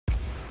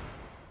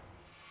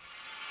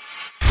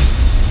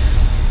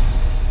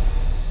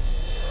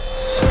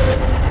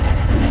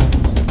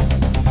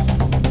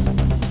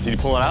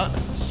it out?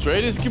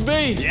 Straight as can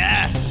be.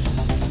 Yes!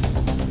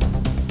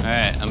 All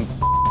right, I'm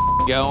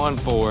going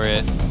for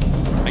it.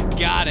 I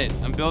got it.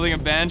 I'm building a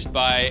bench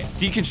by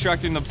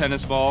deconstructing the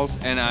tennis balls,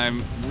 and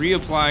I'm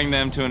reapplying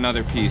them to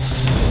another piece.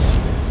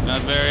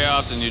 Not very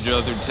often you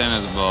drill through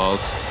tennis balls.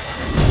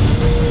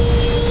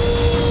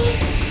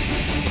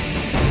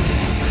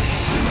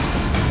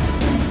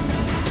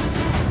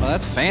 Well,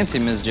 that's fancy,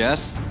 Ms.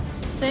 Jess.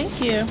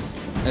 Thank you.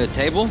 A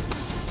table?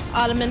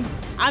 Ottoman,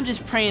 I'm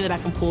just praying that I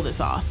can pull this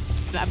off.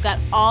 I've got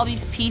all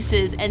these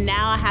pieces, and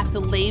now I have to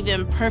lay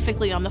them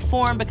perfectly on the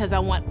form because I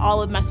want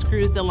all of my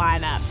screws to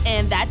line up.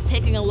 And that's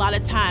taking a lot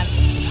of time.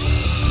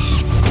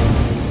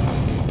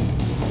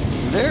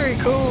 Very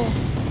cool.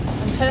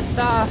 I'm pissed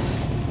off.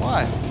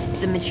 Why?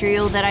 The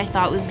material that I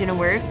thought was gonna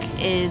work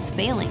is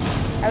failing.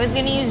 I was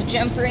gonna use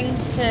jump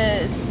rings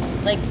to,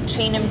 like,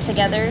 chain them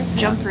together.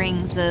 Jump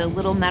rings, the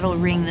little metal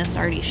ring that's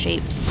already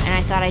shaped. And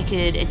I thought I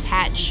could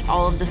attach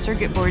all of the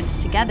circuit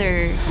boards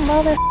together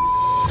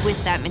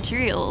with that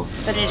material.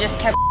 But it just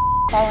kept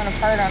falling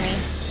apart on me.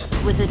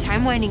 With the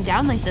time winding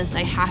down like this,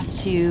 I have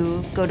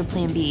to go to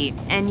plan B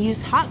and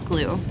use hot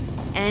glue.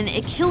 And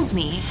it kills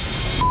me.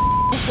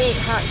 I hate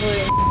hot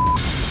glue.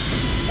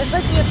 It's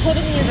like the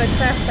epitome of a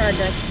craft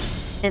project.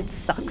 It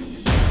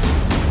sucks.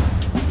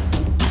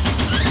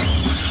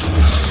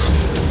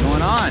 What's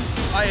going on?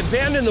 I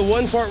abandoned the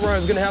one part where I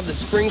was gonna have the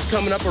springs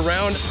coming up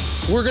around.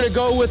 We're gonna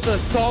go with a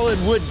solid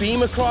wood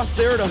beam across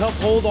there to help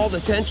hold all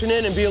the tension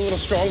in and be a little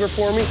stronger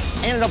for me.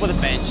 I ended up with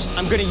a bench.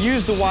 I'm gonna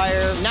use the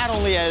wire not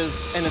only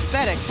as an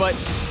aesthetic, but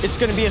it's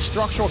gonna be a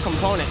structural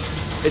component.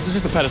 It's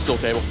just a pedestal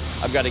table.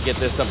 I've got to get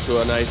this up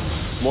to a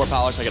nice, more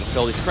polish. I got to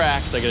fill these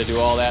cracks. I got to do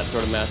all that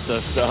sort of mess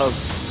of stuff.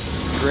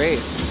 It's great.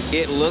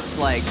 It looks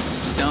like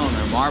stone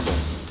or marble.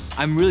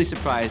 I'm really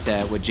surprised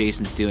at what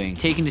Jason's doing.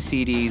 Taking the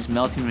CDs,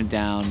 melting them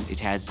down, it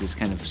has this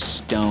kind of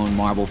stone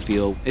marble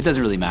feel. It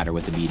doesn't really matter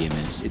what the medium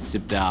is. It's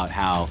about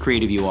how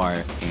creative you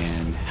are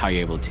and how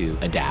you're able to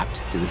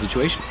adapt to the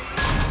situation.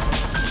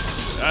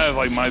 I have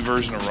like my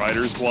version of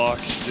writer's block.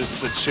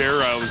 Just the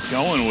chair I was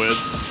going with,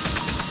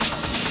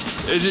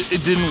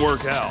 it didn't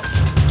work out.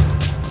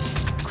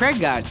 Craig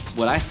got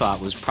what I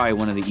thought was probably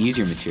one of the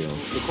easier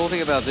materials. The cool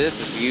thing about this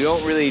is you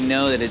don't really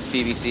know that it's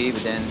PVC,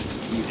 but then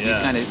you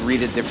kind of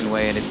read it a different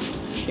way, and it's,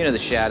 you know, the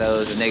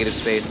shadows, the negative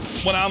space.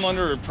 When I'm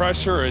under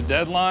pressure or a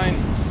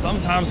deadline,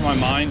 sometimes my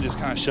mind just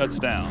kind of shuts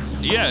down.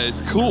 Yeah,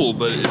 it's cool,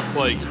 but it's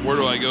like, where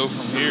do I go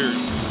from here?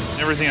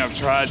 Everything I've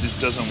tried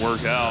just doesn't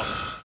work out.